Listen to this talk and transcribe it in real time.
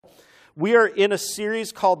We are in a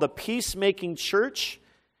series called The Peacemaking Church.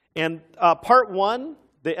 And part one,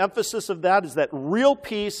 the emphasis of that is that real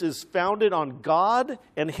peace is founded on God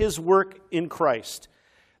and His work in Christ.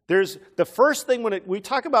 There's the first thing when we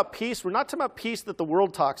talk about peace, we're not talking about peace that the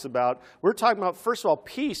world talks about. We're talking about, first of all,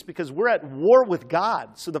 peace because we're at war with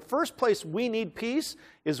God. So the first place we need peace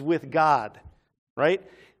is with God, right?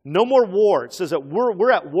 No more war. It says that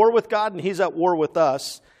we're at war with God and He's at war with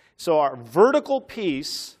us. So our vertical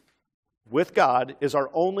peace with God is our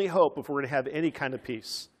only hope if we're going to have any kind of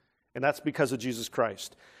peace. And that's because of Jesus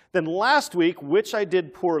Christ. Then last week, which I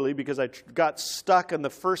did poorly because I got stuck in the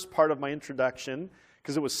first part of my introduction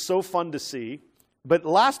because it was so fun to see. But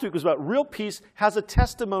last week was about real peace has a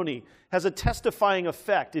testimony, has a testifying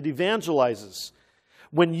effect. It evangelizes.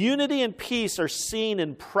 When unity and peace are seen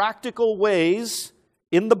in practical ways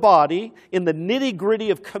in the body, in the nitty-gritty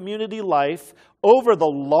of community life, over the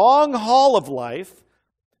long haul of life,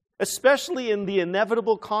 especially in the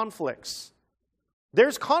inevitable conflicts.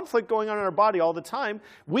 There's conflict going on in our body all the time.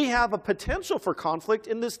 We have a potential for conflict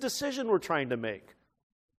in this decision we're trying to make.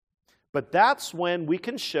 But that's when we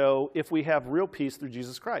can show if we have real peace through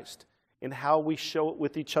Jesus Christ and how we show it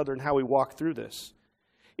with each other and how we walk through this.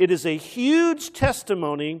 It is a huge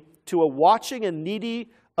testimony to a watching and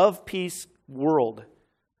needy of peace world.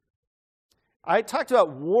 I talked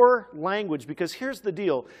about war language because here's the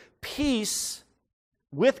deal. Peace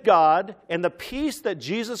with God and the peace that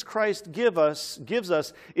Jesus Christ gives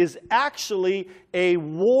us is actually a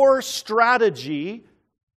war strategy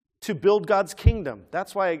to build God's kingdom.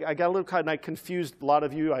 That's why I got a little caught and I confused a lot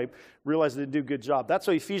of you. I realized I didn't do a good job. That's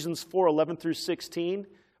why Ephesians 4:11 through 16,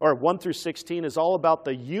 or 1 through 16, is all about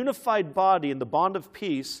the unified body and the bond of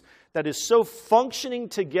peace that is so functioning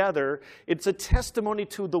together. It's a testimony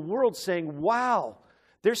to the world saying, wow,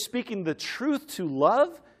 they're speaking the truth to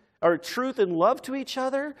love, or truth and love to each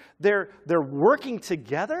other. They're working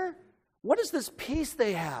together. What is this peace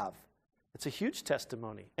they have? It's a huge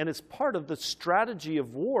testimony, and it's part of the strategy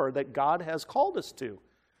of war that God has called us to.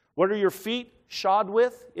 What are your feet shod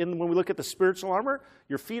with? When we look at the spiritual armor,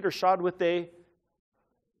 your feet are shod with the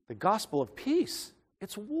gospel of peace.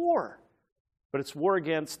 It's war. But it's war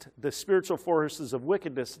against the spiritual forces of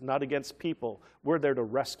wickedness, not against people. We're there to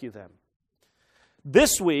rescue them.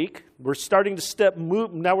 This week, we're starting to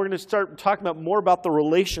now we're going to start talking about more about the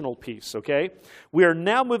relational peace, okay? We are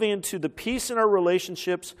now moving into the peace in our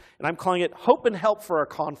relationships, and I'm calling it hope and help for our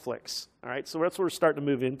conflicts, all right? So that's what we're starting to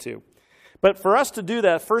move into. But for us to do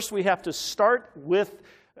that, first we have to start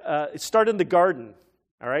in the garden,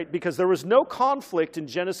 all right? Because there was no conflict in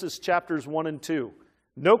Genesis chapters 1 and 2.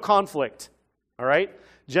 No conflict, all right?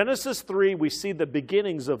 Genesis 3, we see the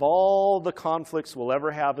beginnings of all the conflicts we'll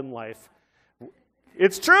ever have in life.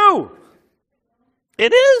 It's true.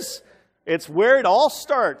 It is. It's where it all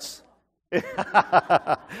starts.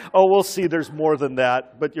 Oh, we'll see. There's more than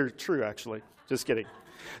that. But you're true, actually. Just kidding.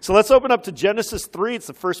 So let's open up to Genesis 3. It's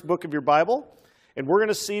the first book of your Bible. And we're going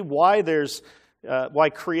to see why why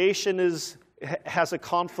creation has a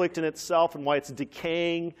conflict in itself and why it's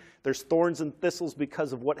decaying. There's thorns and thistles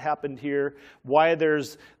because of what happened here. Why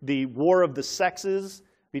there's the war of the sexes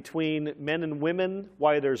between men and women,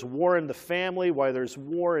 why there's war in the family, why there's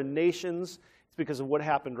war in nations. It's because of what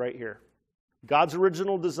happened right here. God's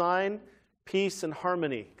original design, peace and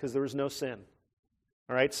harmony, because there was no sin.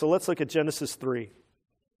 All right, so let's look at Genesis 3.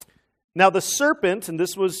 Now the serpent, and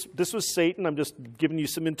this was Satan, I'm just giving you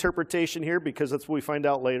some interpretation here because that's what we find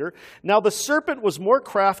out later. Now the serpent was more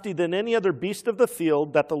crafty than any other beast of the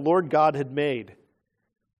field that the Lord God had made.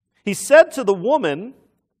 He said to the woman,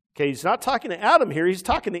 okay, he's not talking to Adam here, he's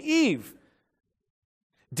talking to Eve.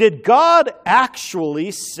 Did God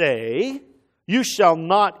actually say, you shall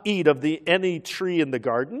not eat of any tree in the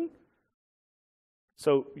garden?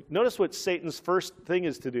 So notice what Satan's first thing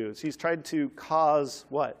is to do. Is he's trying to cause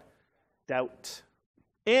what? Doubt.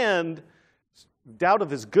 And doubt of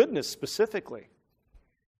his goodness specifically.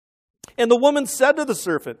 And the woman said to the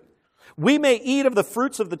serpent, we may eat of the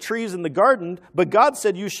fruits of the trees in the garden, but God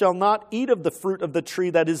said, you shall not eat of the fruit of the tree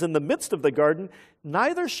that is in the midst of the garden,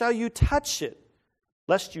 neither shall you touch it,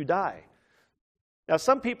 lest you die. Now,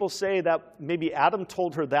 some people say that maybe Adam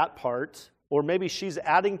told her that part, or maybe she's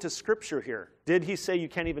adding to Scripture here. Did he say you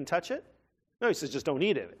can't even touch it? No, he says just don't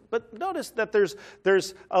eat it. But notice that there's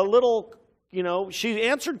a little, she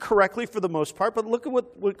answered correctly for the most part, but look at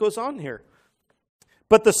what goes on here.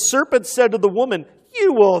 But the serpent said to the woman,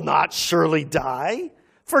 you will not surely die,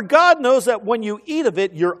 For God knows that when you eat of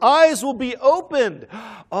it, your eyes will be opened.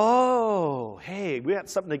 Oh, hey, we got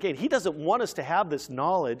something to gain. He doesn't want us to have this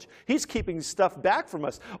knowledge. He's keeping stuff back from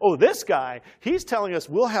us. Oh, this guy, he's telling us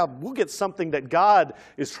we'll get something that God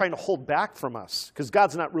is trying to hold back from us because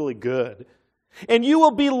God's not really good. And you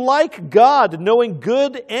will be like God, knowing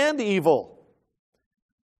good and evil.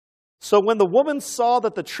 So when the woman saw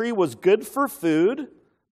that the tree was good for food,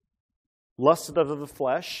 lusted of the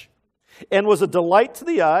flesh, and was a delight to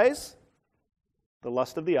the eyes, the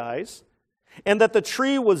lust of the eyes, and that the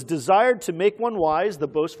tree was desired to make one wise, the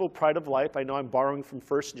boastful pride of life. I know I'm borrowing from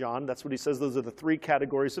 1 John. That's what he says. Those are the 3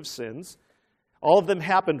 categories of sins. All of them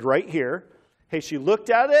happened right here. Hey, she looked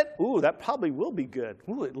at it. Ooh, that probably will be good.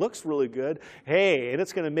 Ooh, it looks really good. Hey, and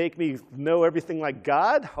it's going to make me know everything like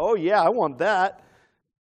God. Oh, yeah, I want that.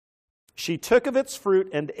 She took of its fruit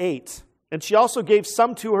and ate. And she also gave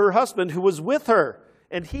some to her husband who was with her.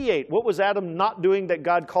 And he ate. What was Adam not doing that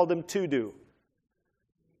God called him to do?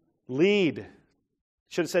 Lead.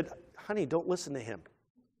 Should have said, honey, don't listen to him.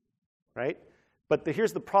 Right? But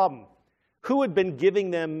here's the problem. Who had been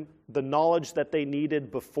giving them the knowledge that they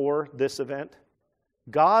needed before this event?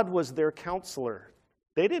 God was their counselor.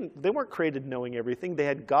 They weren't created knowing everything. They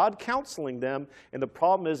had God counseling them. And the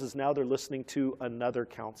problem is now they're listening to another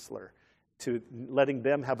counselor, to letting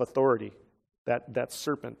them have authority, that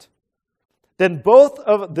serpent. Then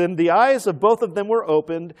the eyes of both of them were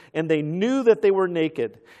opened, and they knew that they were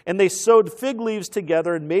naked. And they sewed fig leaves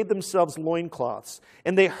together and made themselves loincloths.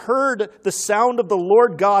 And they heard the sound of the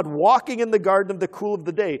Lord God walking in the garden of the cool of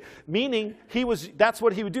the day. Meaning, that's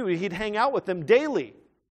what he would do. He'd hang out with them daily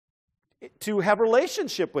to have a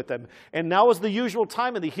relationship with them. And now was the usual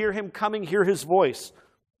time, and they hear him coming, hear his voice.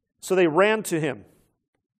 So they ran to him.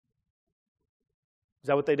 Is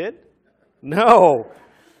that what they did? No.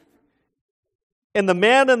 And the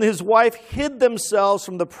man and his wife hid themselves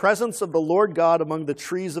from the presence of the Lord God among the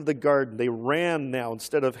trees of the garden. They ran now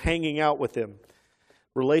instead of hanging out with him.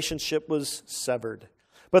 Relationship was severed.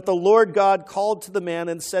 But the Lord God called to the man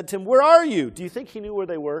and said to him, "Where are you?" Do you think he knew where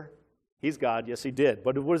they were? He's God. Yes, he did.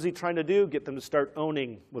 But what is he trying to do? Get them to start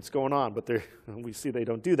owning what's going on. But we see they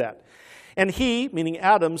don't do that. And he, meaning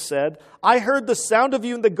Adam, said, "I heard the sound of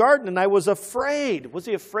you in the garden, and I was afraid." Was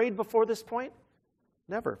he afraid before this point?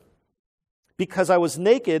 Never. "Because I was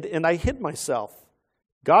naked, and I hid myself."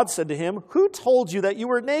 God said to him, "Who told you that you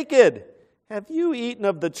were naked? Have you eaten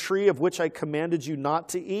of the tree of which I commanded you not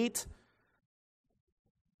to eat?"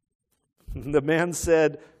 The man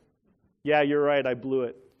said, "Yeah, you're right, I blew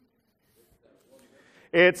it."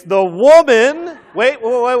 It's the woman. Wait,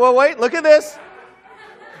 look at this.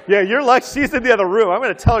 Yeah, you're like, she's in the other room. I'm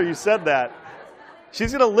going to tell her you said that.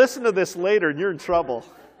 She's going to listen to this later, and you're in trouble.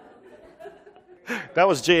 That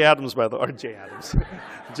was Jay Adams, by the way. Or Jay Adams.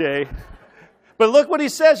 Jay. But look what he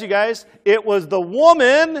says, you guys. It was the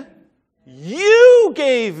woman you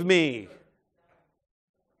gave me.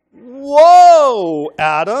 Whoa,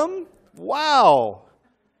 Adam. Wow.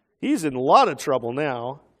 He's in a lot of trouble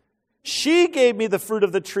now. She gave me the fruit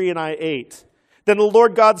of the tree, and I ate. Then the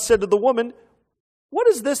Lord God said to the woman, "What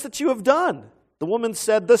is this that you have done?" The woman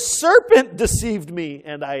said, "The serpent deceived me,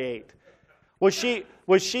 and I ate." Was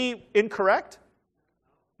she incorrect?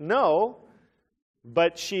 No.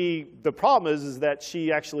 But the problem is that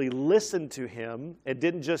she actually listened to him and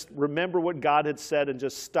didn't just remember what God had said and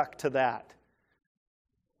just stuck to that.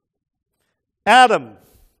 Adam,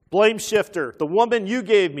 blame shifter. The woman you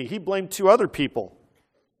gave me, he blamed 2 other people.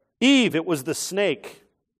 Eve, it was the snake.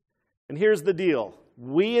 And here's the deal.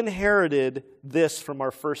 We inherited this from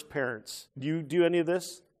our first parents. Do you do any of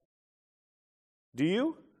this? Do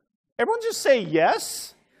you? Everyone just say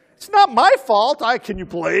yes. It's not my fault. Can you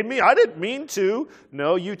blame me? I didn't mean to.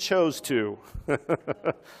 No, you chose to.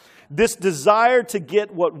 This desire to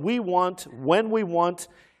get what we want, when we want,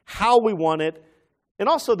 how we want it, and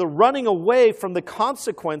also the running away from the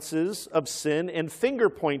consequences of sin and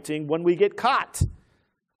finger pointing when we get caught.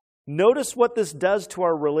 Notice what this does to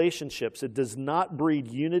our relationships. It does not breed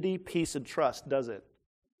unity, peace, and trust, does it?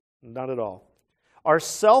 Not at all. Our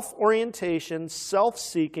self-orientation,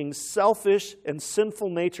 self-seeking, selfish, and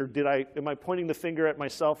sinful nature, am I pointing the finger at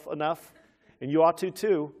myself enough? And you ought to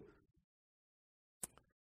too.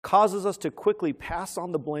 Causes us to quickly pass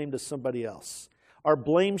on the blame to somebody else. Our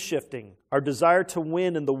blame shifting, our desire to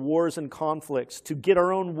win in the wars and conflicts, to get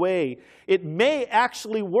our own way, it may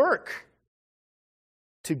actually work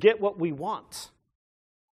to get what we want.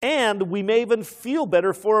 And we may even feel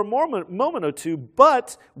better for a moment or two,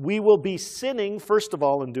 but we will be sinning, first of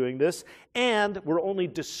all, in doing this, and we're only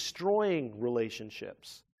destroying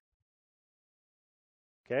relationships.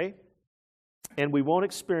 Okay? And we won't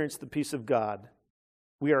experience the peace of God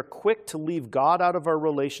We are quick to leave God out of our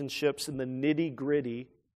relationships in the nitty-gritty,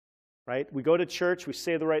 right? We go to church, we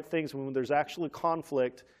say the right things, when there's actually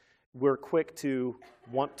conflict, we're quick to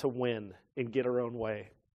want to win and get our own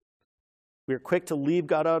way. We are quick to leave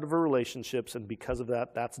God out of our relationships, and because of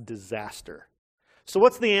that, that's disaster. So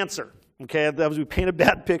what's the answer? Okay, that was we paint a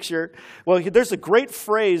bad picture. Well, there's a great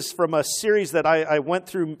phrase from a series that I went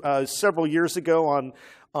through several years ago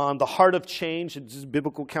on the Heart of Change. It's a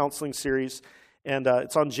biblical counseling series, and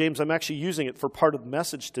it's on James. I'm actually using it for part of the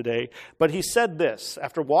message today. But he said this,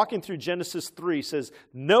 after walking through Genesis 3, he says,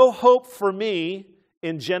 "No hope for me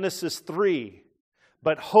in Genesis 3,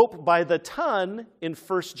 but hope by the ton in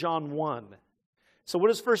 1 John 1. So what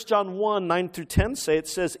does 1 John 1, 9 through 10 say? It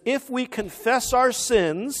says, if we confess our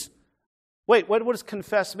sins... Wait, what does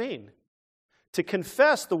confess mean? To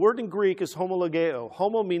confess, the word in Greek is homologeo.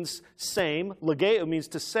 Homo means same, logeo means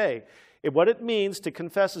to say. And what it means to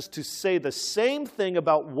confess is to say the same thing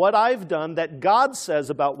about what I've done that God says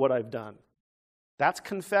about what I've done. That's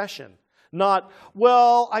confession. Not,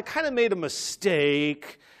 well, I kind of made a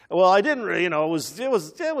mistake. Well, I didn't really, it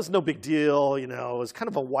was no big deal, it was kind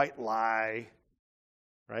of a white lie.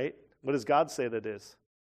 Right? What does God say that is?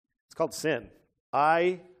 It's called sin.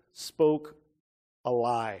 I spoke a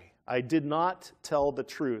lie. I did not tell the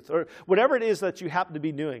truth. Or whatever it is that you happen to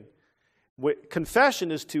be doing.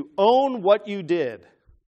 Confession is to own what you did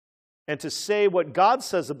and to say what God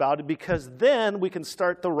says about it, because then we can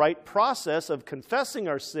start the right process of confessing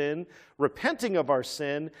our sin, repenting of our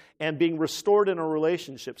sin, and being restored in a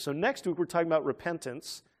relationship. So next week we're talking about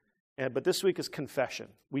repentance, but this week is confession.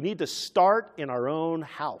 We need to start in our own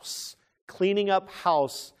house, cleaning up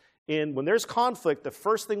house. When there's conflict, the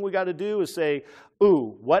first thing we got to do is say,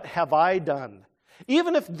 ooh, what have I done?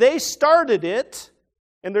 Even if they started it,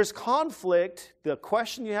 and there's conflict, the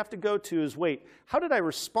question you have to go to is, wait, how did I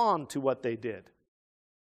respond to what they did?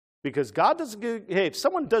 Because God doesn't give, hey, if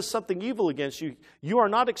someone does something evil against you, you are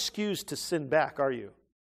not excused to sin back, are you?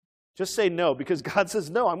 Just say no, because God says,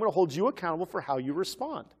 no, I'm going to hold you accountable for how you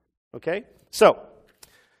respond. Okay? So,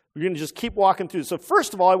 we're going to just keep walking through. So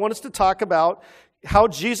first of all, I want us to talk about how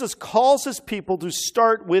Jesus calls his people to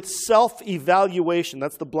start with self-evaluation.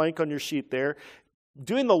 That's the blank on your sheet there.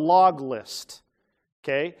 Doing the log list.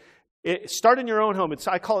 Okay? Start in your own home.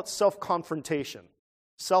 I call it self-confrontation.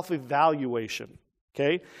 Self-evaluation.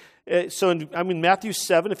 Okay? I'm in Matthew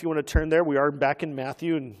 7, if you want to turn there. We are back in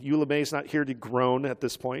Matthew, and Eula May is not here to groan at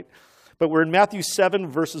this point. But we're in Matthew 7,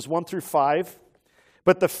 verses 1 through 5.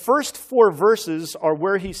 But the first 4 verses are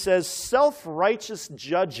where he says self-righteous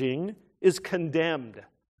judging is condemned.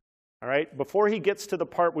 All right? Before he gets to the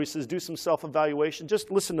part where he says do some self-evaluation, just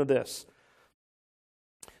listen to this.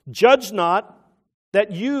 Judge not,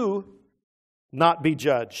 that you not be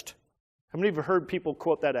judged. How many of you have heard people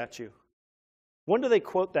quote that at you? When do they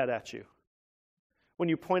quote that at you? When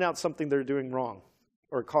you point out something they're doing wrong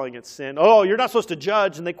or calling it sin. Oh, you're not supposed to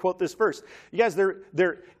judge, and they quote this verse. You guys,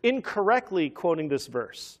 they're incorrectly quoting this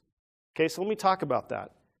verse. Okay, so let me talk about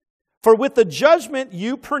that. For with the judgment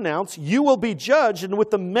you pronounce, you will be judged, and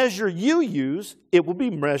with the measure you use, it will be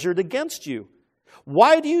measured against you.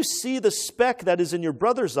 Why do you see the speck that is in your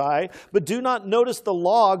brother's eye, but do not notice the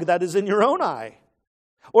log that is in your own eye?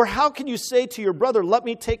 Or how can you say to your brother, let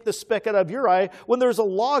me take the speck out of your eye, when there's a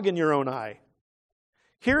log in your own eye?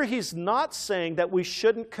 Here he's not saying that we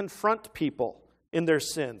shouldn't confront people in their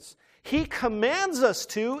sins. He commands us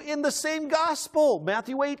to in the same gospel,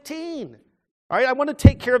 Matthew 18. All right, I want to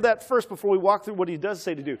take care of that first before we walk through what he does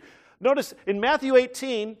say to do. Notice, in Matthew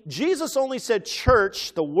 18, Jesus only said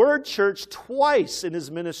church, the word church, twice in his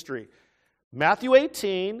ministry. Matthew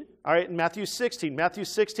 18, all right, and Matthew 16. Matthew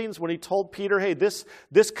 16 is when he told Peter, hey, this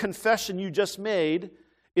confession you just made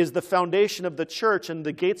is the foundation of the church, and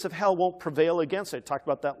the gates of hell won't prevail against it. I talked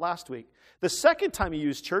about that last week. The second time he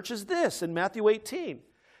used church is this, in Matthew 18.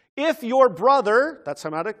 If your brother, that's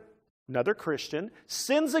another Christian,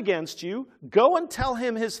 sins against you, go and tell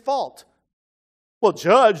him his fault. Well,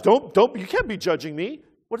 judge, you can't be judging me.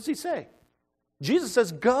 What does he say? Jesus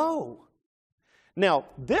says, go. Now,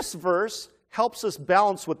 this verse helps us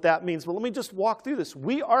balance what that means, but let me just walk through this.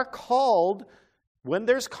 We are called, when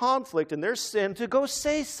there's conflict and there's sin, to go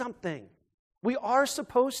say something. We are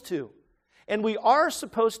supposed to. And we are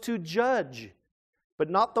supposed to judge,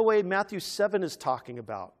 but not the way Matthew 7 is talking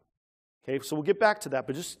about. Okay, so we'll get back to that,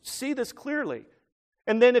 but just see this clearly.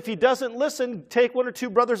 And then if he doesn't listen, take 1 or 2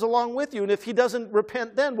 brothers along with you. And if he doesn't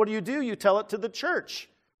repent then, what do? You tell it to the church.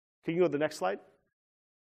 Can you go to the next slide?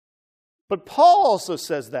 But Paul also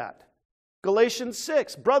says that. Galatians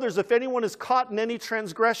 6, brothers, if anyone is caught in any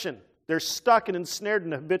transgression, they're stuck and ensnared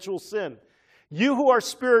in habitual sin. You who are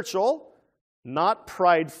spiritual, not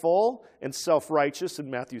prideful and self-righteous in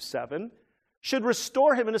Matthew 7, should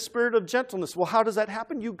restore him in a spirit of gentleness. Well, how does that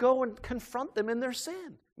happen? You go and confront them in their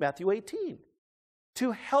sin, Matthew 18,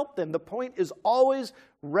 to help them. The point is always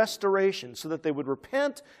restoration, so that they would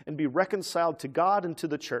repent and be reconciled to God and to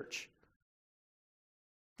the church.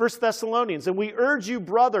 1 Thessalonians, and we urge you,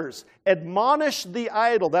 brothers, admonish the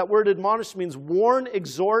idle. That word admonish means warn,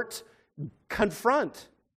 exhort, confront.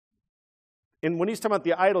 And when he's talking about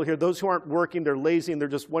the idle here, those who aren't working, they're lazy, and they're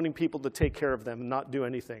just wanting people to take care of them and not do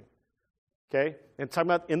anything. Okay? And talking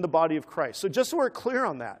about in the body of Christ. So just so we're clear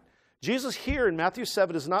on that, Jesus here in Matthew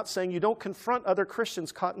 7 is not saying you don't confront other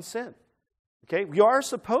Christians caught in sin. Okay? You are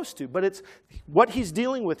supposed to, but it's what he's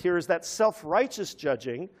dealing with here is that self-righteous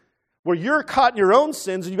judging, where you're caught in your own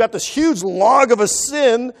sins and you've got this huge log of a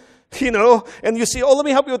sin, and you see, oh, let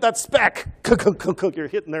me help you with that speck. You're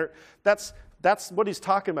hitting there. That's what he's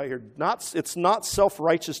talking about here. It's not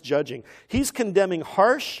self-righteous judging. He's condemning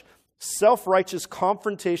harsh, self-righteous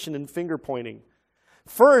confrontation and finger-pointing.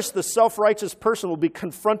 First, the self-righteous person will be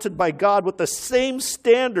confronted by God with the same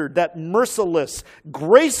standard, that merciless,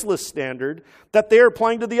 graceless standard that they are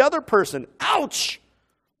applying to the other person. Ouch!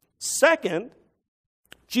 Second,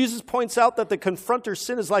 Jesus points out that the confronter's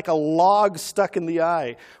sin is like a log stuck in the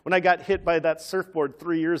eye. When I got hit by that surfboard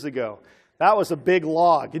 3 years ago, that was a big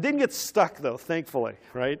log. It didn't get stuck, though, thankfully,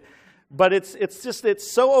 right? But it's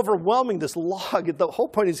so overwhelming, this log. The whole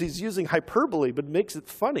point is he's using hyperbole, but it makes it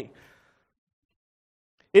funny.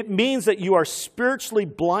 It means that you are spiritually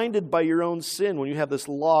blinded by your own sin when you have this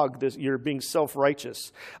log, you're being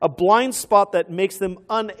self-righteous. A blind spot that makes them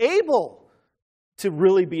unable to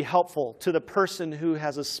really be helpful to the person who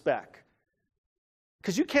has a speck.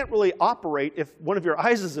 Because you can't really operate if one of your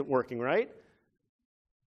eyes isn't working, right?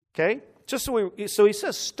 Okay? So he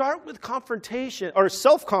says, start with confrontation, or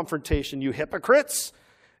self-confrontation, you hypocrites.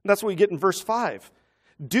 And that's what we get in verse 5.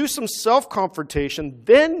 Do some self-confrontation,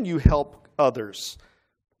 then you help others.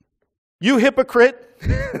 You hypocrite.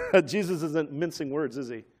 Jesus isn't mincing words, is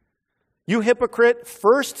he? You hypocrite,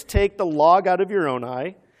 first take the log out of your own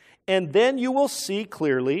eye, and then you will see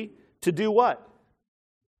clearly to do what?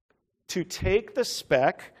 To take the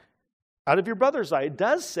speck out of your brother's eye. It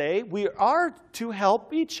does say we are to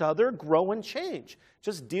help each other grow and change.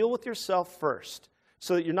 Just deal with yourself first,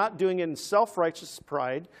 so that you're not doing it in self-righteous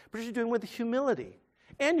pride, but you're doing it with humility.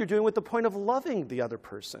 And you're doing it with the point of loving the other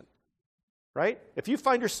person. Right? If you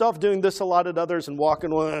find yourself doing this a lot at others and walking,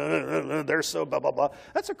 they're so blah, blah, blah,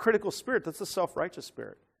 that's a critical spirit. That's a self-righteous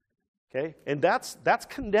spirit. Okay? And that's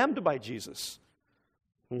condemned by Jesus.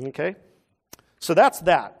 Okay? So that's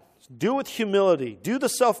that. Do with humility. Do the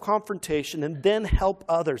self-confrontation and then help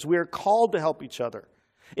others. We are called to help each other.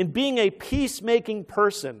 In being a peacemaking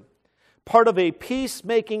person, part of a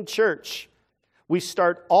peacemaking church, we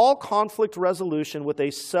start all conflict resolution with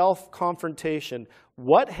a self-confrontation.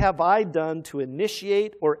 What have I done to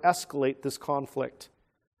initiate or escalate this conflict?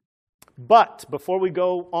 But before we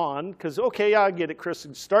go on, because, okay, yeah, I get it, Chris,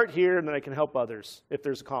 start here and then I can help others if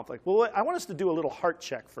there's a conflict. Well, I want us to do a little heart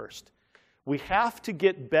check first. We have to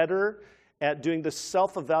get better at doing the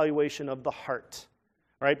self-evaluation of the heart,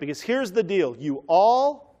 right? Because here's the deal. You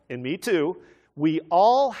all, and me too, we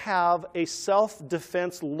all have a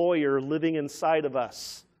self-defense lawyer living inside of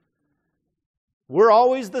us. We're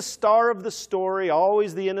always the star of the story,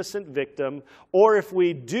 always the innocent victim. Or if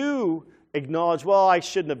we do acknowledge, well, I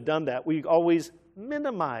shouldn't have done that, we always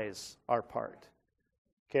minimize our part.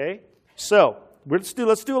 Okay? So, let's do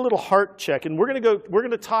a little heart check. And we're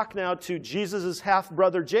going to talk now to Jesus'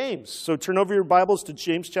 half-brother James. So turn over your Bibles to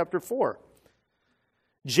James chapter 4.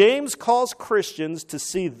 James calls Christians to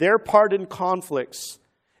see their part in conflicts.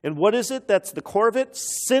 And what is it that's the core of it?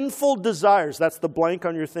 Sinful desires. That's the blank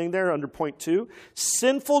on your thing there under point 2.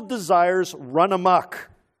 Sinful desires run amok.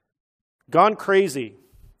 Gone crazy.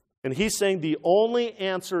 And he's saying the only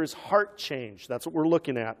answer is heart change. That's what we're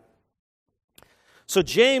looking at. So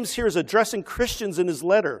James here is addressing Christians in his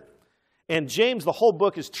letter. And James, the whole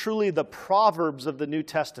book, is truly the Proverbs of the New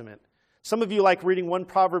Testament. Some of you like reading one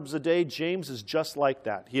Proverbs a day. James is just like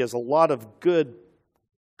that. He has a lot of good,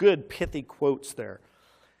 pithy quotes there.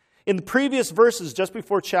 In the previous verses, just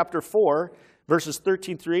before chapter 4, verses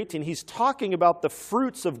 13 through 18, he's talking about the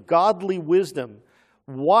fruits of godly wisdom,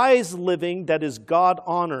 wise living that is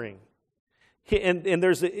God-honoring. And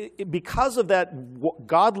because of that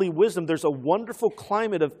godly wisdom, there's a wonderful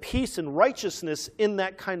climate of peace and righteousness in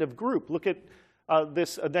that kind of group. Look at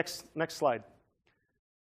this next slide.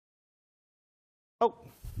 Oh,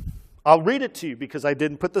 I'll read it to you because I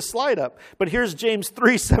didn't put the slide up. But here's James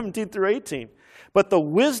 3, 17 through 18. But the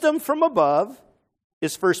wisdom from above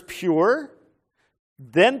is first pure,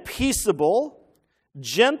 then peaceable,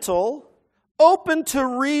 gentle, open to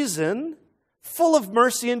reason, full of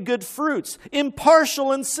mercy and good fruits,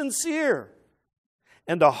 impartial and sincere.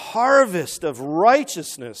 And a harvest of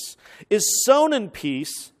righteousness is sown in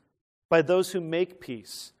peace by those who make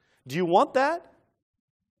peace. Do you want that?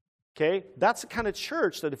 Okay, that's the kind of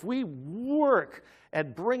church that if we work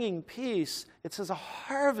at bringing peace, it says a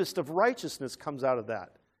harvest of righteousness comes out of that.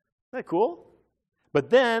 Isn't that cool? But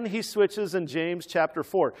then he switches in James chapter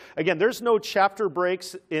 4. Again, there's no chapter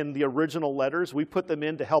breaks in the original letters. We put them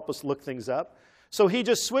in to help us look things up. So he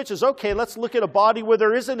just switches. Okay, let's look at a body where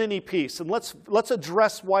there isn't any peace, and let's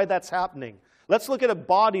address why that's happening. Let's look at a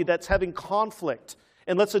body that's having conflict,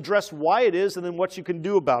 and let's address why it is and then what you can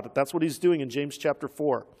do about it. That's what he's doing in James chapter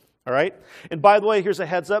 4. All right? And by the way, here's a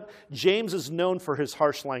heads up. James is known for his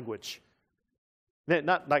harsh language.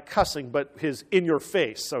 Not like cussing, but his in your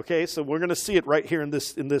face. Okay? So we're going to see it right here in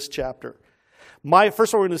this chapter.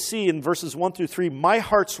 First of all, we're going to see in verses 1 through 3, my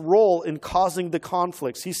heart's role in causing the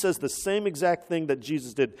conflicts. He says the same exact thing that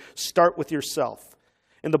Jesus did. Start with yourself.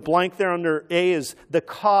 And the blank there under A is the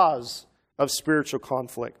cause of spiritual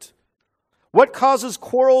conflict. What causes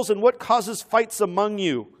quarrels and what causes fights among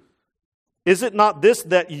you? Is it not this,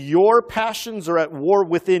 that your passions are at war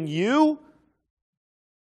within you?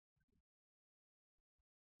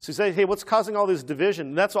 So you say, hey, what's causing all this division?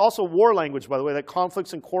 And that's also war language, by the way, that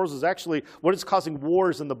conflicts and quarrels is actually what is causing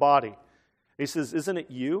wars in the body. He says, isn't it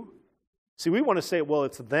you? See, we want to say, well,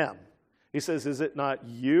 it's them. He says, is it not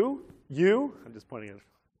you? You? I'm just pointing at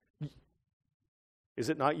it. Is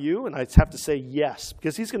it not you? And I have to say yes,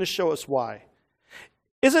 because he's going to show us why.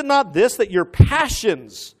 Is it not this, that your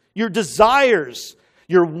passions, your desires,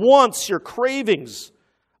 your wants, your cravings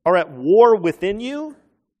are at war within you?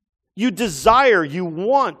 You desire, you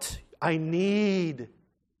want, I need.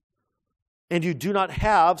 And you do not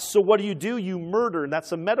have, so what do? You murder. And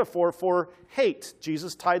that's a metaphor for hate.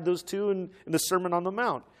 Jesus tied those two in the Sermon on the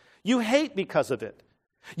Mount. You hate because of it.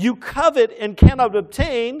 You covet and cannot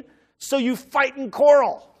obtain, so you fight and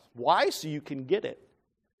quarrel. Why? So you can get it.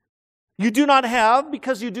 You do not have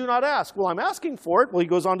because you do not ask. Well, I'm asking for it. Well, he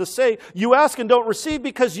goes on to say, you ask and don't receive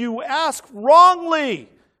because you ask wrongly.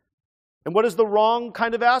 And what is the wrong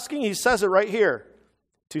kind of asking? He says it right here.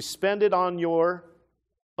 To spend it on your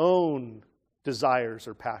own desires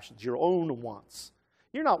or passions, your own wants.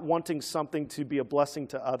 You're not wanting something to be a blessing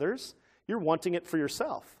to others. You're wanting it for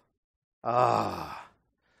yourself.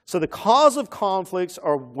 So the cause of conflicts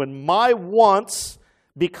are when my wants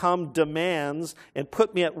become demands and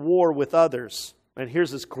put me at war with others. And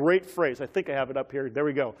here's this great phrase. I think I have it up here. There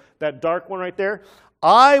we go. That dark one right there.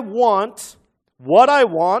 I want what I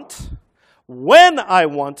want, when I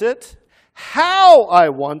want it, how I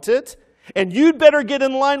want it, and you'd better get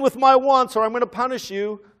in line with my wants or I'm going to punish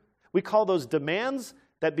you. We call those demands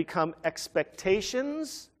that become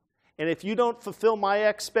expectations. And if you don't fulfill my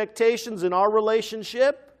expectations in our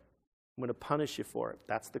relationship, I'm going to punish you for it.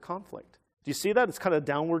 That's the conflict. Do you see that? It's kind of a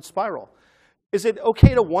downward spiral. Is it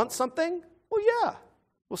okay to want something? Well, yeah.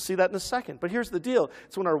 We'll see that in a second. But here's the deal.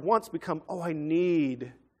 It's when our wants become, oh, I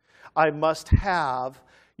need, I must have.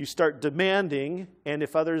 You start demanding, and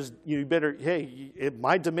if others, you better, hey,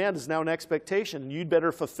 my demand is now an expectation, and you'd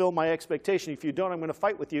better fulfill my expectation. If you don't, I'm going to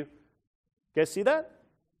fight with you. You guys see that?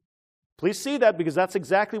 Please see that, because that's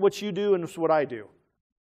exactly what you do and it's what I do.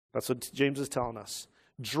 That's what James is telling us.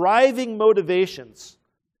 Driving motivations.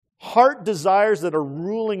 Heart desires that are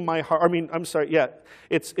ruling my heart.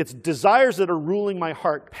 It's desires that are ruling my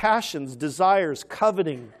heart. Passions, desires,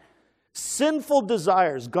 coveting. Sinful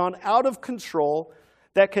desires gone out of control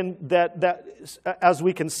that as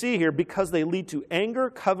we can see here, because they lead to anger,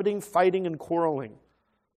 coveting, fighting, and quarreling.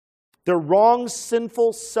 They're wrong,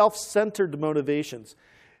 sinful, self-centered motivations.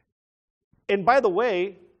 And by the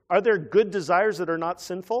way, are there good desires that are not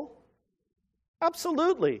sinful?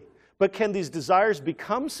 Absolutely. But can these desires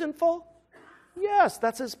become sinful? Yes,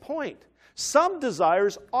 that's his point. Some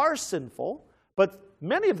desires are sinful, but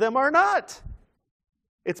many of them are not.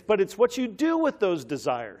 But it's what you do with those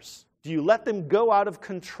desires. Do you let them go out of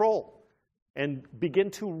control and begin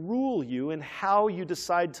to rule you in how you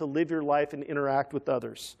decide to live your life and interact with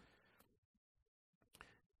others?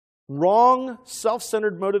 Wrong,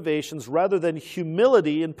 self-centered motivations rather than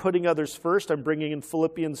humility in putting others first. I'm bringing in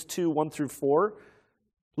Philippians 2, 1 through 4.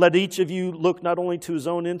 Let each of you look not only to his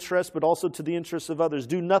own interest, but also to the interests of others.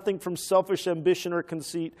 Do nothing from selfish ambition or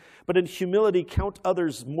conceit, but in humility count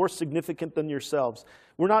others more significant than yourselves.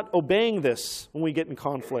 We're not obeying this when we get in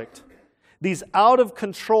conflict. These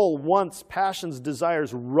out-of-control wants, passions,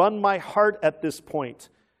 desires run my heart at this point,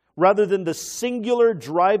 rather than the singular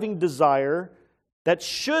driving desire that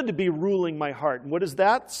should be ruling my heart. And what is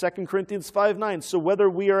that? 2 Corinthians 5:9. So whether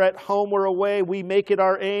we are at home or away, we make it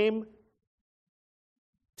our aim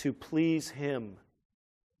to please Him.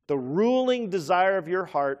 The ruling desire of your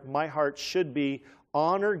heart, my heart, should be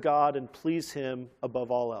honor God and please Him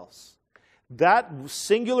above all else. That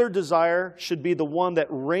singular desire should be the one that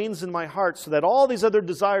reigns in my heart, so that all these other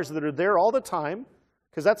desires that are there all the time,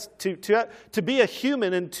 because that's to be a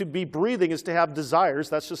human and to be breathing is to have desires.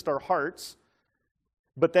 That's just our hearts.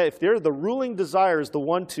 But that if they're the ruling desire is the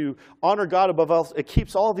one to honor God above all else, it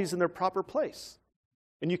keeps all of these in their proper place.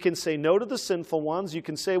 And you can say no to the sinful ones. You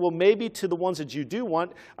can say, well, maybe to the ones that you do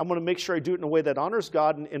want, I'm going to make sure I do it in a way that honors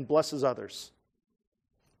God and blesses others.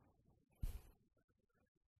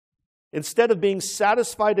 Instead of being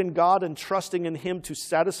satisfied in God and trusting in Him to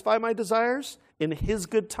satisfy my desires in His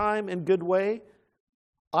good time and good way,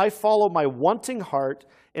 I follow my wanting heart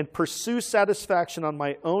and pursue satisfaction on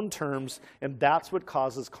my own terms, and that's what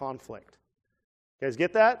causes conflict. You guys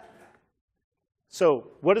get that? So,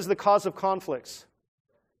 what is the cause of conflicts?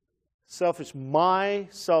 My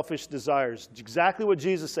selfish desires. Exactly what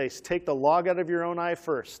Jesus says. Take the log out of your own eye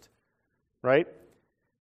first. Right?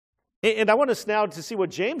 And I want us now to see what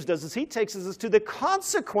James does is he takes us to the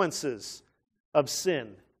consequences of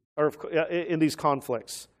sin or in these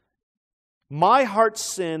conflicts. My heart's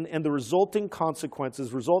sin and the resulting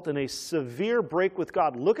consequences result in a severe break with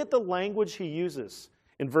God. Look at the language he uses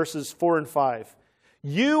in verses 4 and 5.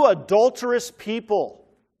 You adulterous people.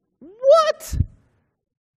 What?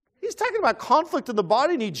 He's talking about conflict in the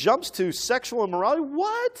body and he jumps to sexual immorality.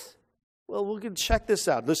 What? Well, we're going to check this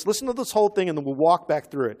out. Let's listen to this whole thing and then we'll walk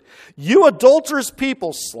back through it. You adulterous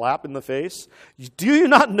people, slap in the face. Do you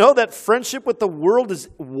not know that friendship with the world is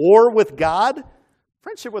war with God?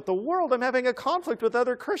 Friendship with the world? I'm having a conflict with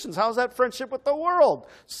other Christians. How's that friendship with the world?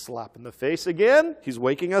 Slap in the face again. He's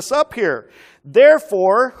waking us up here.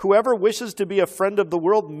 Therefore, whoever wishes to be a friend of the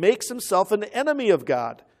world makes himself an enemy of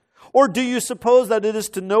God. Or do you suppose that it is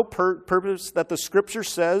to no purpose that the Scripture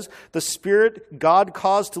says the Spirit God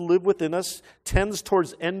caused to live within us tends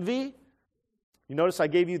towards envy? You notice I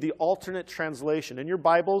gave you the alternate translation. In your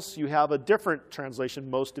Bibles, you have a different translation,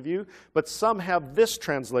 most of you, but some have this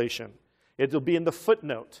translation. It'll be in the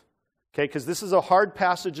footnote, okay? Because this is a hard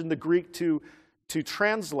passage in the Greek to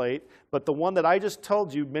translate, but the one that I just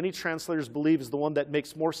told you, many translators believe is the one that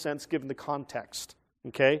makes more sense given the context,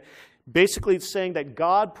 okay? Basically, it's saying that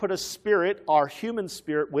God put a spirit, our human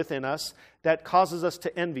spirit, within us that causes us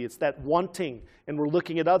to envy. It's that wanting, and we're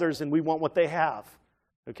looking at others and we want what they have,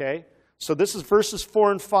 okay? So this is verses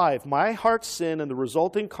 4 and 5. My heart's sin and the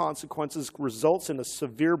resulting consequences results in a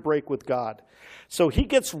severe break with God. So he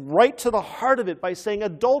gets right to the heart of it by saying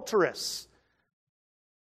adulterous.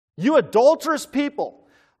 You adulterous people.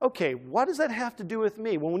 Okay, what does that have to do with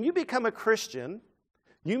me? Well, when you become a Christian,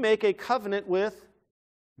 you make a covenant with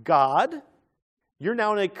God. You're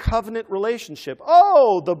now in a covenant relationship.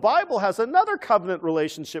 Oh, the Bible has another covenant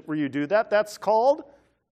relationship where you do that. That's called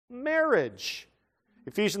marriage.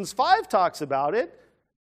 Ephesians 5 talks about it.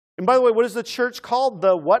 And by the way, what is the church called?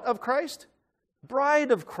 The what of Christ? Bride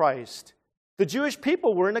of Christ. The Jewish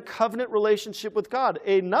people were in a covenant relationship with God.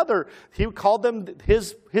 He called them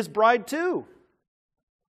his bride too.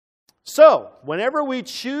 So, whenever we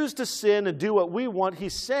choose to sin and do what we want,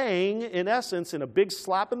 he's saying, in essence, in a big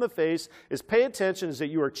slap in the face, is pay attention, is that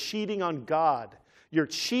you are cheating on God. You're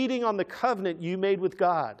cheating on the covenant you made with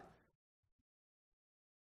God.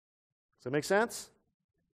 Does that make sense?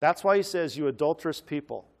 That's why he says, you adulterous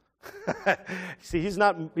people. See, he's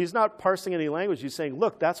not parsing any language. He's saying,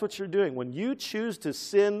 look, that's what you're doing. When you choose to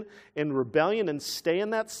sin in rebellion and stay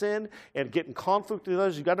in that sin and get in conflict with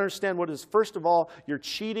others, you've got to understand what it is. First of all, you're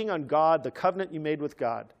cheating on God, the covenant you made with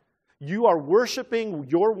God. You are worshiping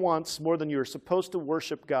your wants more than you're supposed to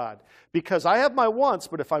worship God. Because I have my wants,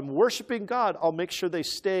 but if I'm worshiping God, I'll make sure they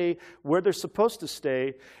stay where they're supposed to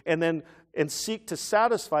stay and seek to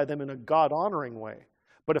satisfy them in a God-honoring way.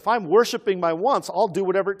 But if I'm worshiping my wants, I'll do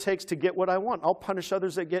whatever it takes to get what I want. I'll punish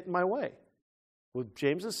others that get in my way. Well,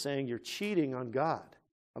 James is saying you're cheating on God,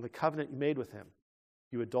 on the covenant you made with him,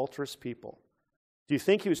 you adulterous people. Do you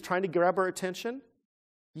think he was trying to grab our attention?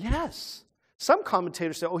 Yes. Some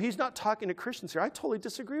commentators say, oh, he's not talking to Christians here. I totally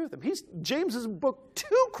disagree with him. James is in book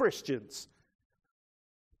to Christians.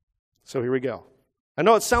 So here we go. I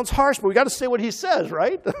know it sounds harsh, but we got to say what he says,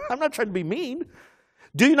 right? I'm not trying to be mean.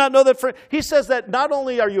 Do you not know that he says that not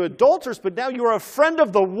only are you adulterers, but now you are a friend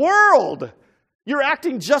of the world. You're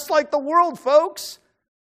acting just like the world, folks.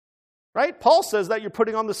 Right? Paul says that you're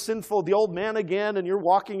putting on the old man again, and you're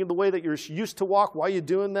walking in the way that you're used to walk. Why are you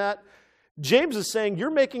doing that? James is saying you're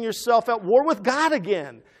making yourself at war with God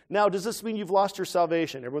again. Now, does this mean you've lost your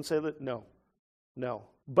salvation? Everyone say that? No. No.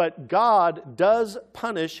 But God does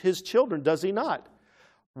punish his children, does he not?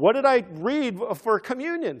 What did I read for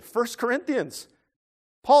communion? 1 Corinthians.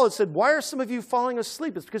 Paul had said, why are some of you falling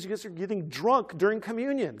asleep? It's because you guys are getting drunk during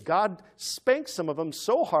communion. God spanked some of them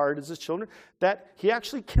so hard as his children that he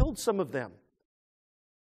actually killed some of them.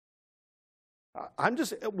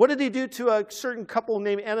 What did he do to a certain couple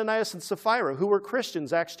named Ananias and Sapphira who were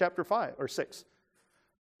Christians, Acts chapter 5 or 6?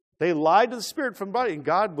 They lied to the Spirit from the body. And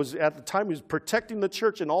God was, at the time, he was protecting the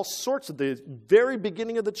church in all sorts of the very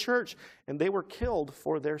beginning of the church. And they were killed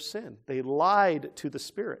for their sin. They lied to the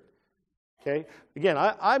Spirit. Okay? Again,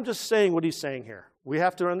 I'm just saying what he's saying here. We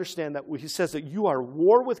have to understand that he says that you are at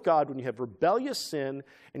war with God when you have rebellious sin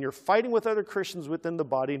and you're fighting with other Christians within the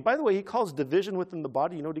body. And by the way, he calls division within the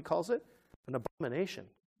body, you know what he calls it? An abomination.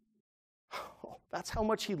 Oh, that's how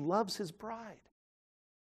much he loves his bride.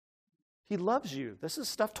 He loves you. This is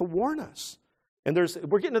stuff to warn us. And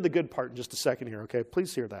we're getting to the good part in just a second here, okay?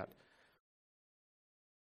 Please hear that.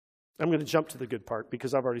 I'm going to jump to the good part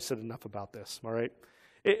because I've already said enough about this, all right?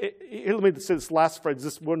 Let me say this last phrase.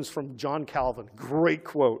 This one is from John Calvin. Great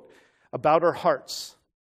quote about our hearts.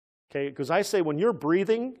 Okay, because I say when you're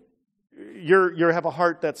breathing, you have a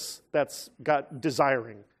heart that's got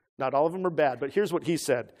desiring. Not all of them are bad, but here's what he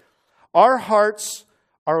said. Our hearts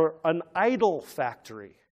are an idol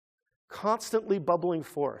factory, constantly bubbling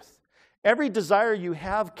forth. Every desire you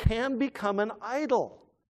have can become an idol.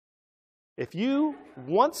 If you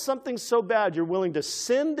want something so bad, you're willing to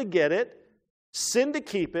sin to get it, sin to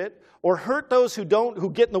keep it, or hurt those who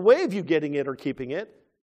get in the way of you getting it or keeping it,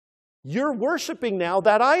 you're worshiping now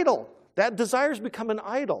that idol. That desire's become an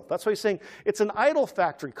idol. That's why he's saying it's an idol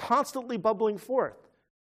factory, constantly bubbling forth.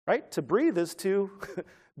 Right? To breathe is to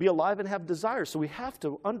be alive and have desire. So we have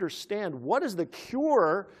to understand what is the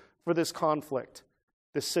cure for this conflict,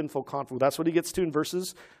 this sinful conflict. That's what he gets to in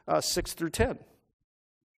verses 6 through 10.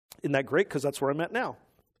 Isn't that great? Because that's where I'm at now.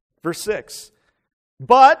 Verse 6.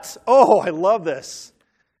 But, I love this.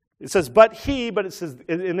 It says, but it says,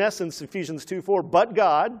 in essence, Ephesians 2:4, but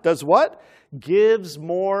God does what? Gives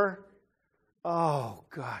more. Oh,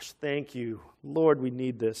 gosh, thank you. Lord, we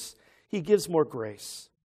need this. He gives more grace.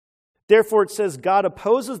 Therefore, it says, God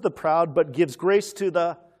opposes the proud, but gives grace to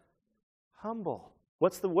the humble.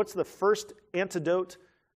 What's the first antidote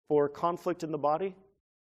for conflict in the body?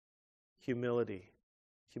 Humility.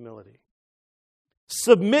 Humility.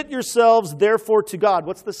 Submit yourselves, therefore, to God.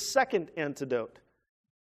 What's the second antidote?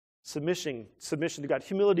 Submission to God.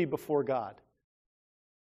 Humility before God.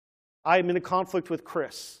 I am in a conflict with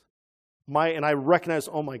Chris. And I recognize,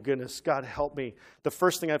 oh my goodness, God help me. The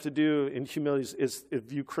first thing I have to do in humility is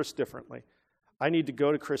view Chris differently. I need to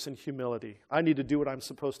go to Chris in humility. I need to do what I'm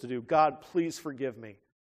supposed to do. God, please forgive me.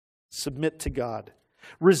 Submit to God.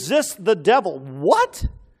 Resist the devil. What?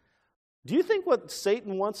 Do you think what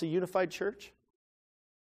Satan wants, a unified church?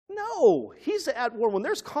 No. He's at war. When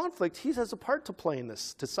there's conflict, he has a part to play in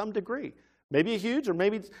this to some degree. Maybe a huge, or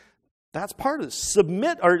maybe that's part of it.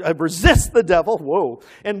 Submit or resist the devil. Whoa.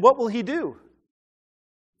 And what will he do?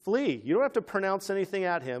 Flee. You don't have to pronounce anything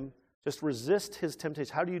at him. Just resist his temptations.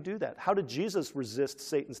 How do you do that? How did Jesus resist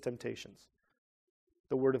Satan's temptations?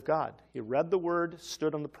 The Word of God. He read the Word,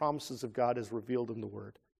 stood on the promises of God as revealed in the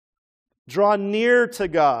Word. Draw near to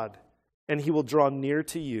God, and he will draw near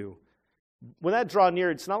to you. When that draw near,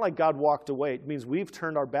 it's not like God walked away. It means we've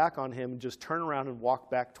turned our back on him and just turn around and walk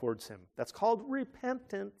back towards him. That's called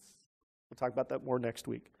repentance. We'll talk about that more next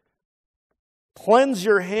week. Cleanse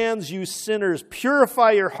your hands, you sinners.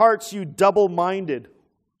 Purify your hearts, you double-minded.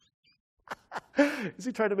 Is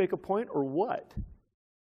he trying to make a point or what?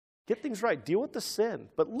 Get things right. Deal with the sin.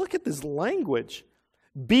 But look at this language.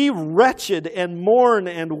 Be wretched and mourn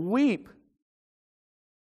and weep.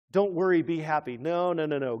 Don't worry, be happy.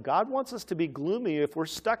 No. God wants us to be gloomy if we're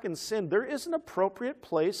stuck in sin. There is an appropriate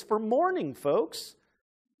place for mourning, folks.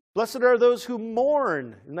 Blessed are those who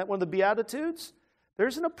mourn. Isn't that one of the Beatitudes?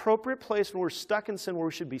 There's an appropriate place when we're stuck in sin where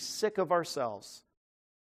we should be sick of ourselves.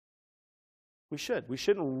 We should. We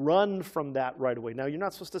shouldn't run from that right away. Now, you're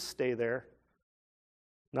not supposed to stay there.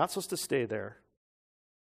 Not supposed to stay there.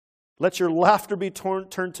 Let your laughter be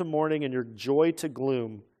turned to mourning and your joy to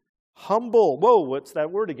gloom. Humble. Whoa, what's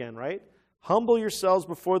that word again, right? Humble yourselves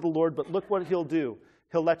before the Lord, but look what he'll do.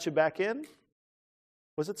 He'll let you back in.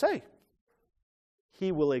 What does it say?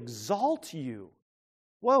 He will exalt you.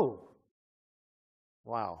 Whoa.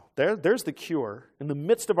 Wow. There's the cure. In the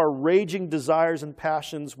midst of our raging desires and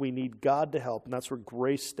passions, we need God to help, and that's where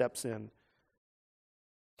grace steps in.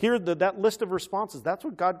 Here, that list of responses, that's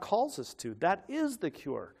what God calls us to. That is the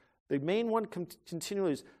cure. The main one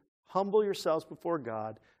continually is humble yourselves before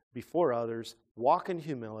God, before others, walk in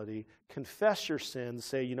humility, confess your sins,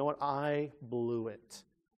 say, you know what, I blew it.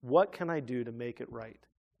 What can I do to make it right?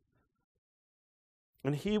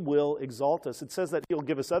 And he will exalt us. It says that he'll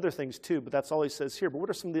give us other things too, but that's all he says here. But what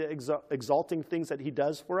are some of the exalting things that he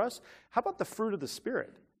does for us? How about the fruit of the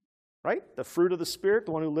Spirit? Right? The fruit of the Spirit,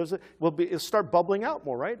 the one who lives it, it'll start bubbling out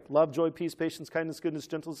more, right? Love, joy, peace, patience, kindness, goodness,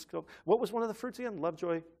 gentleness. What was one of the fruits again? Love,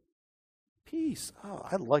 joy, peace. Oh,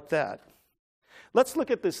 I like that. Let's look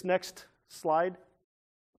at this next slide.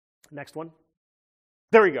 Next one.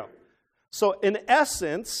 There we go. So in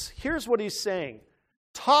essence, here's what he's saying.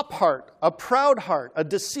 Top heart, a proud heart, a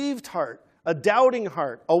deceived heart, a doubting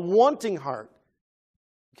heart, a wanting heart.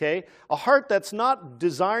 Okay? A heart that's not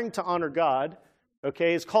desiring to honor God,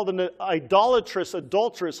 okay, is called an idolatrous,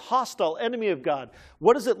 adulterous, hostile enemy of God.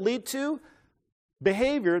 What does it lead to?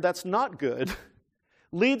 Behavior that's not good.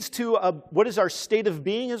 Leads to what is our state of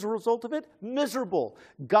being as a result of it? Miserable.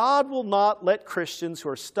 God will not let Christians who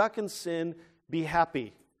are stuck in sin be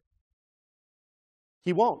happy.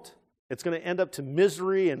 He won't. It's going to end up to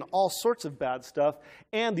misery and all sorts of bad stuff.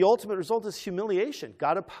 And the ultimate result is humiliation.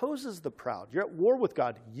 God opposes the proud. You're at war with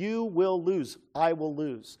God. You will lose. I will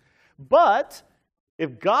lose. But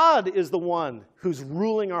if God is the one who's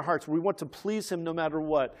ruling our hearts, we want to please him no matter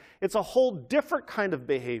what, it's a whole different kind of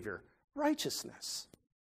behavior. Righteousness.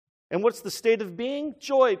 And what's the state of being?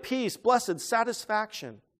 Joy, peace, blessed,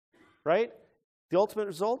 satisfaction. Right? The ultimate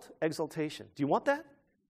result? Exaltation. Do you want that?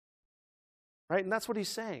 Right? And that's what he's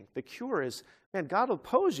saying. The cure is, man, God will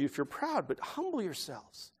oppose you if you're proud, but humble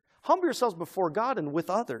yourselves. Humble yourselves before God and with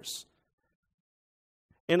others.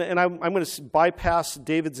 And I'm going to bypass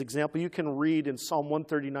David's example. You can read in Psalm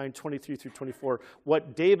 139, 23 through 24,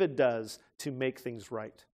 what David does to make things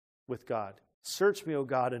right with God. Search me, O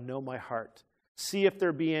God, and know my heart. See if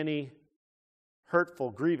there be any hurtful,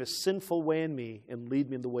 grievous, sinful way in me, and lead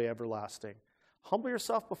me in the way everlasting. Humble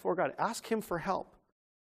yourself before God. Ask him for help.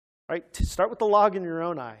 Right? Start with the log in your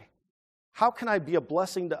own eye. How can I be a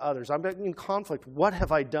blessing to others? I'm in conflict. What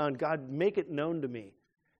have I done? God, make it known to me.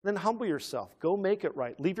 Then humble yourself. Go make it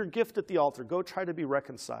right. Leave your gift at the altar. Go try to be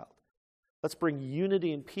reconciled. Let's bring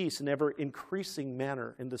unity and peace in ever-increasing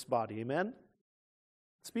manner in this body. Amen?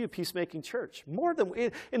 Let's be a peacemaking church. More than,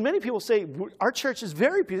 and many people say, our church is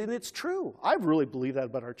very peaceful, and it's true. I really believe that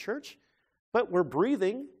about our church. But we're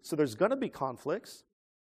breathing, so there's going to be conflicts.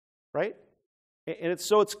 Right? And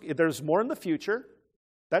there's more in the future.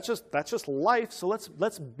 That's just life. So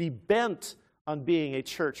let's be bent on being a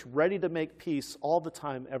church ready to make peace all the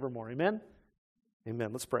time, evermore. Amen?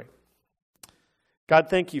 Amen. Let's pray. God,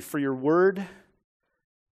 thank you for your word.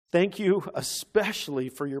 Thank you especially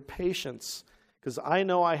for your patience, because I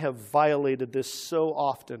know I have violated this so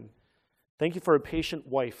often. Thank you for a patient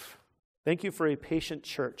wife. Thank you for a patient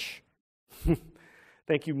church.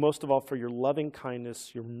 Thank you most of all for your loving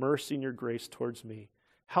kindness, your mercy, and your grace towards me.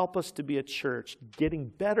 Help us to be a church getting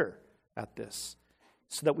better at this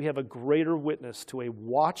so that we have a greater witness to a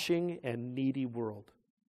watching and needy world.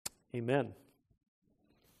 Amen.